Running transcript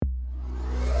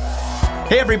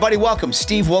Hey everybody, welcome.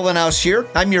 Steve Willenhouse here.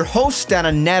 I'm your host on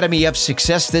Anatomy of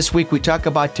Success. This week we talk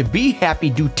about to be happy,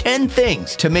 do 10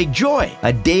 things to make joy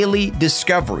a daily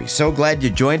discovery. So glad you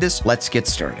joined us. Let's get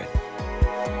started.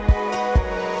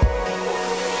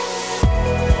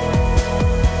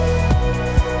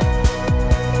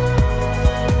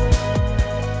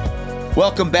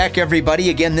 Welcome back, everybody.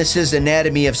 Again, this is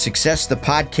Anatomy of Success, the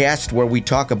podcast where we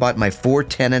talk about my 4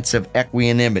 tenets of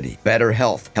equanimity: better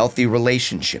health, healthy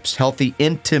relationships, healthy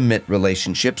intimate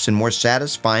relationships, and more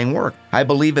satisfying work. I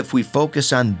believe if we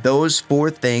focus on those 4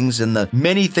 things and the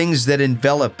many things that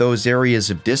envelop those areas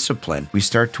of discipline, we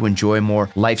start to enjoy more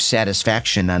life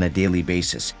satisfaction on a daily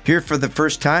basis. Here for the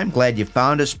first time, glad you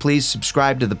found us. Please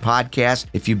subscribe to the podcast.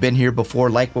 If you've been here before,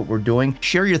 like what we're doing,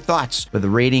 share your thoughts with a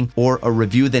rating or a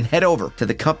review, then head over to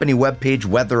the company webpage,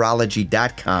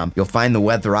 weatherology.com. You'll find the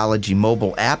Weatherology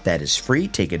mobile app that is free.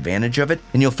 Take advantage of it.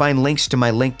 And you'll find links to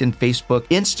my LinkedIn, Facebook,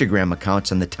 Instagram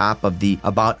accounts on the top of the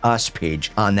About Us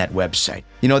page on that website.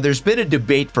 You know, there's been a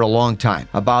debate for a long time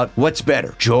about what's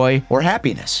better, joy or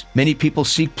happiness. Many people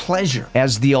seek pleasure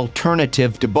as the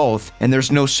alternative to both, and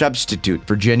there's no substitute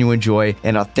for genuine joy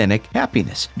and authentic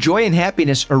happiness. Joy and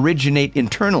happiness originate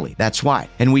internally. That's why.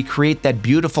 And we create that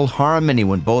beautiful harmony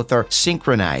when both are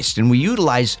synchronized, and we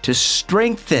utilize to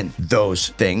strengthen those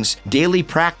things daily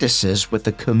practices with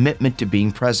a commitment to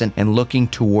being present and looking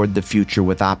toward the future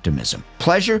with optimism.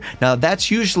 Pleasure, now that's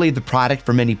usually the product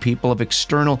for many people of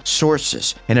external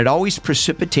sources, and it always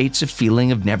precipitates a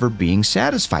feeling of never being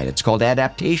satisfied. It's called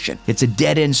adaptation. It's a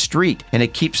dead-end street, and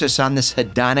it keeps us on this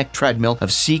hedonic treadmill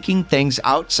of seeking things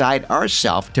outside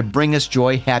ourselves to bring us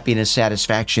joy, happiness,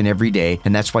 satisfaction every day,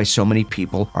 and that's why so many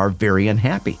people are very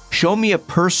unhappy. Show me a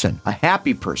person, a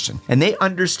happy person, and they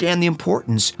understand the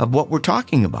importance of what we're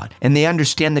talking about, and they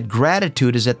understand that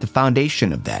gratitude is at the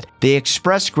foundation of that. They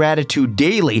express gratitude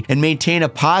daily and maintain a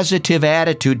positive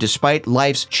attitude despite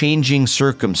life's changing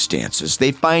circumstances.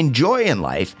 They find joy in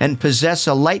life and possess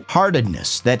a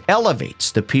lightheartedness that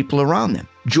elevates the people around them.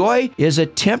 Joy is a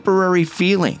temporary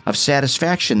feeling of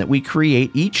satisfaction that we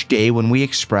create each day when we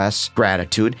express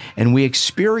gratitude and we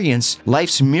experience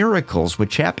life's miracles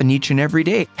which happen each and every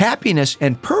day. Happiness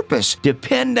and purpose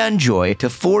depend on joy to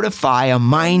fortify a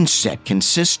mindset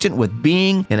consistent with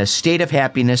being in a state of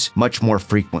happiness much more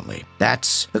frequently.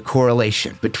 That's the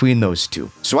correlation between those two.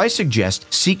 So I suggest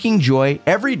seeking joy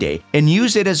every day and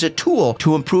use it as a tool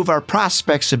to improve our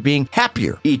prospects of being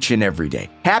happier each and every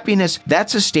day. Happiness,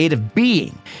 that's a state of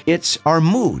being. It's our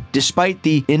mood, despite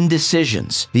the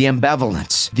indecisions, the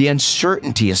ambivalence, the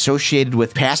uncertainty associated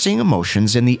with passing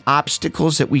emotions and the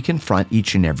obstacles that we confront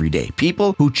each and every day.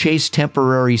 People who chase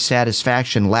temporary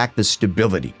satisfaction lack the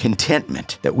stability,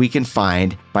 contentment that we can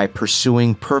find by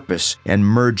pursuing purpose and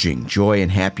merging joy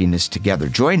and happiness together.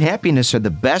 Joy and happiness are the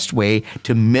best way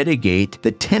to mitigate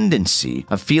the tendency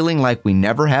of feeling like we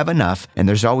never have enough and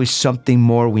there's always something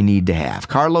more we need to have.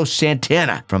 Carlos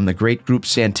Santana from the great group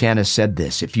Santana said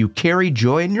this: if you carry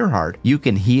joy in your heart, you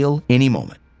can heal any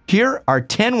moment. Here are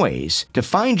 10 ways to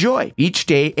find joy each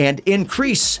day and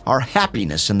increase our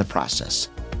happiness in the process.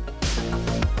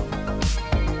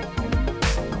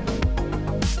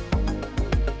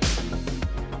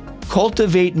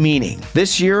 Cultivate meaning.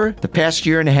 This year, the past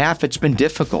year and a half, it's been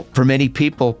difficult for many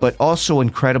people, but also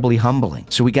incredibly humbling.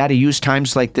 So we got to use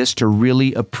times like this to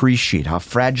really appreciate how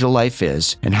fragile life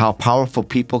is and how powerful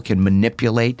people can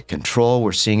manipulate, control.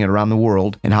 We're seeing it around the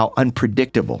world, and how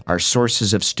unpredictable our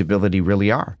sources of stability really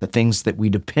are. The things that we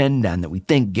depend on that we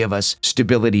think give us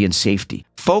stability and safety.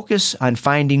 Focus on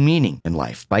finding meaning in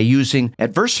life by using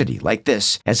adversity like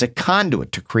this as a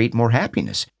conduit to create more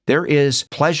happiness. There is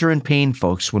pleasure and pain,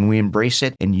 folks, when we embrace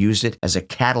it and use it as a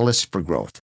catalyst for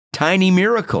growth. Tiny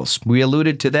miracles. We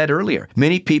alluded to that earlier.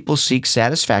 Many people seek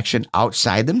satisfaction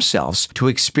outside themselves to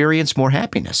experience more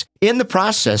happiness. In the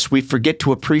process, we forget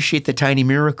to appreciate the tiny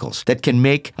miracles that can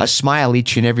make us smile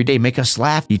each and every day, make us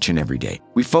laugh each and every day.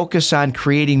 We focus on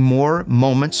creating more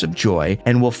moments of joy,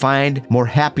 and we'll find more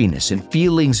happiness and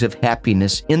feelings of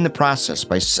happiness in the process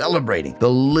by celebrating the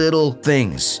little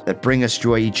things that bring us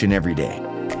joy each and every day.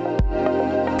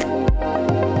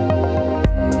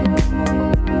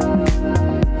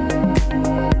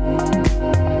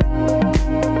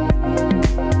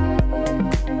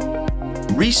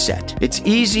 Reset. It's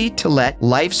easy to let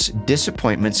life's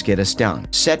disappointments get us down.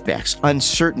 Setbacks,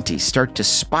 uncertainty start to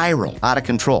spiral out of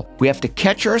control. We have to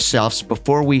catch ourselves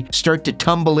before we start to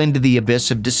tumble into the abyss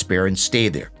of despair and stay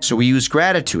there. So we use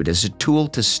gratitude as a tool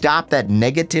to stop that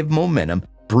negative momentum,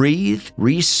 breathe,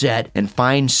 reset, and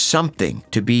find something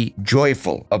to be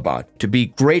joyful about, to be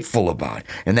grateful about.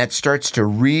 And that starts to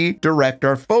redirect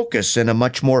our focus in a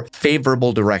much more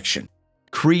favorable direction.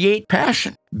 create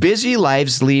passion. Busy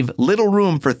lives leave little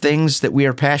room for things that we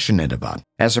are passionate about.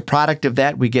 As a product of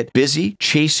that, we get busy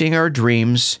chasing our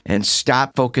dreams and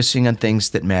stop focusing on things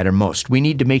that matter most. We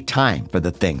need to make time for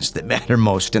the things that matter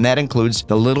most, and that includes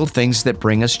the little things that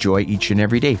bring us joy each and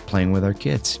every day, playing with our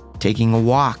kids, taking a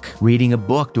walk, reading a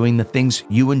book, doing the things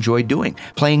you enjoy doing,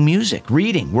 playing music,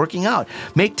 reading, working out.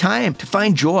 Make time to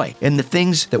find joy in the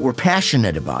things that we're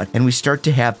passionate about, and we start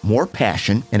to have more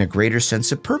passion and a greater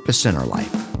sense of purpose in our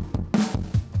life.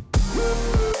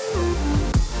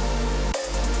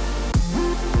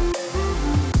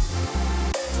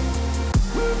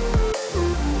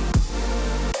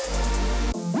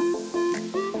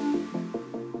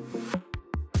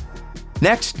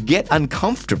 Next, get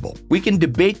uncomfortable. We can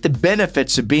debate the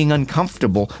benefits of being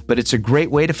uncomfortable, but it's a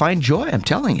great way to find joy, I'm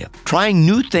telling you. Trying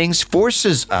new things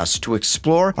forces us to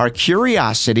explore our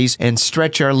curiosities and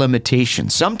stretch our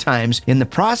limitations. Sometimes, in the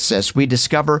process, we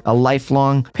discover a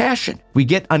lifelong passion. We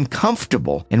get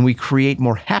uncomfortable and we create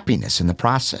more happiness in the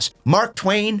process. Mark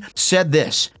Twain said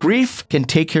this: "Grief can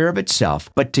take care of itself,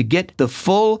 but to get the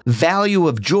full value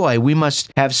of joy, we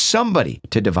must have somebody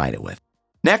to divide it with."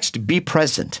 Next, be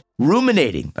present.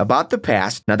 Ruminating about the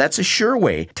past, now that's a sure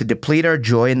way to deplete our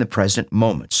joy in the present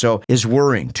moment. So is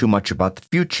worrying too much about the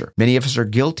future. Many of us are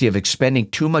guilty of expending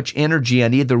too much energy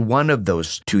on either one of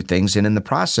those two things, and in the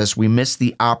process, we miss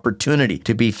the opportunity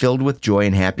to be filled with joy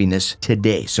and happiness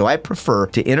today. So I prefer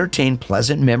to entertain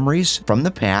pleasant memories from the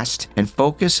past and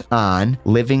focus on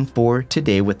living for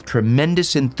today with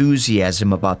tremendous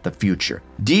enthusiasm about the future.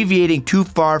 Deviating too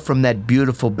far from that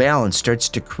beautiful balance starts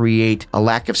to create a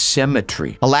lack of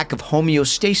symmetry, a lack of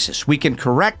homeostasis. We can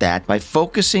correct that by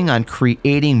focusing on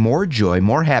creating more joy,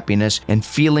 more happiness, and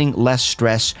feeling less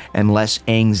stress and less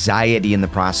anxiety in the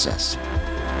process.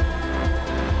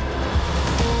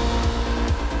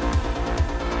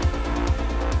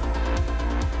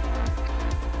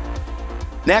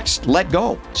 Next, let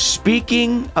go.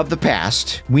 Speaking of the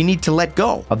past, we need to let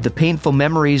go of the painful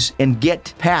memories and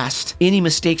get past any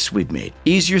mistakes we've made.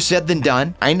 Easier said than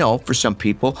done, I know, for some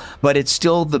people, but it's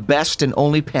still the best and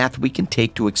only path we can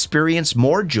take to experience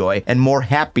more joy and more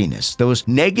happiness. Those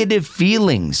negative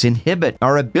feelings inhibit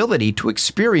our ability to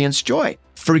experience joy.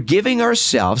 Forgiving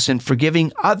ourselves and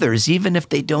forgiving others, even if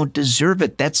they don't deserve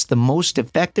it, that's the most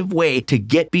effective way to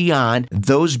get beyond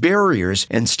those barriers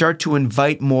and start to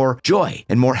invite more joy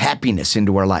and more happiness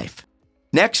into our life.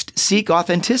 Next, seek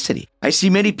authenticity. I see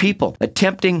many people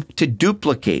attempting to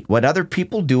duplicate what other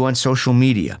people do on social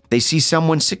media. They see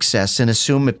someone's success and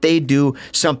assume if they do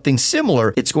something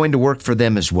similar, it's going to work for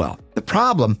them as well. The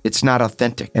problem, it's not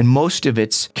authentic, and most of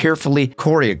it's carefully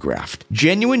choreographed.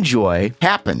 Genuine joy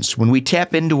happens when we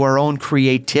tap into our own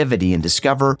creativity and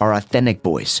discover our authentic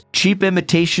voice. Cheap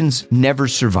imitations never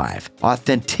survive.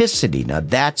 Authenticity, now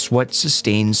that's what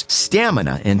sustains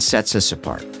stamina and sets us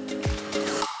apart.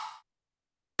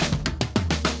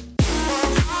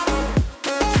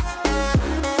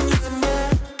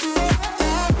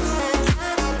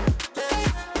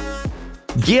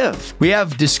 Give. We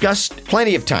have discussed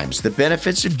plenty of times the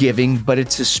benefits of giving, but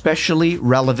it's especially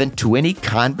relevant to any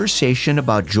conversation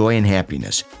about joy and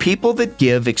happiness. People that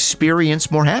give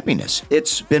experience more happiness.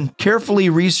 It's been carefully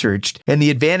researched, and the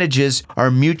advantages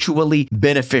are mutually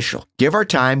beneficial. Give our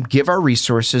time, give our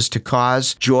resources to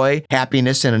cause joy,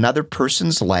 happiness in another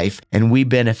person's life, and we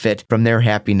benefit from their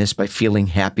happiness by feeling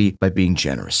happy by being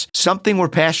generous. Something we're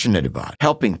passionate about,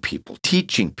 helping people,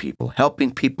 teaching people,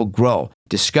 helping people grow.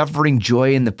 Discovering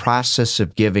joy in the process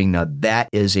of giving, now that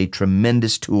is a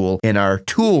tremendous tool in our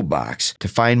toolbox to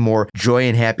find more joy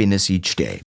and happiness each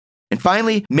day. And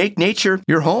finally, make nature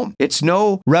your home. It's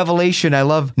no revelation. I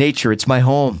love nature. It's my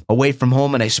home, away from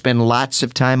home, and I spend lots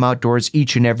of time outdoors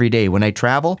each and every day. When I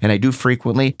travel, and I do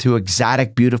frequently, to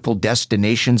exotic, beautiful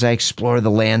destinations, I explore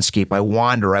the landscape. I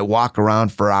wander. I walk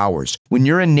around for hours. When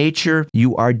you're in nature,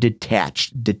 you are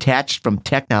detached from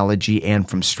technology and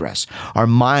from stress. Our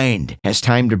mind has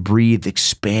time to breathe,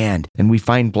 expand, and we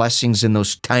find blessings in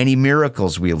those tiny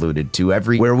miracles we alluded to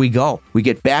everywhere we go. We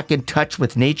get back in touch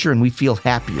with nature and we feel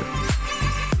happier.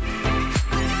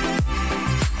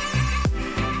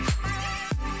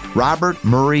 Robert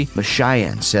Murray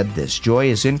Mashian said this: "Joy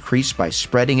is increased by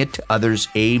spreading it to others."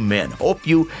 Amen. Hope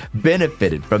you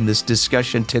benefited from this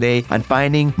discussion today on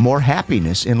finding more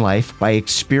happiness in life by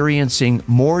experiencing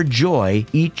more joy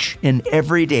each and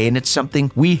every day. And it's something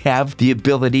we have the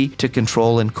ability to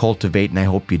control and cultivate, and I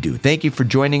hope you do. Thank you for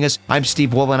joining us. I'm Steve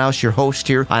Wollenhaus, your host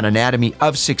here on Anatomy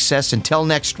of Success. Until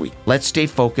next week, let's stay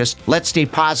focused, let's stay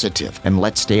positive, and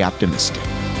let's stay optimistic.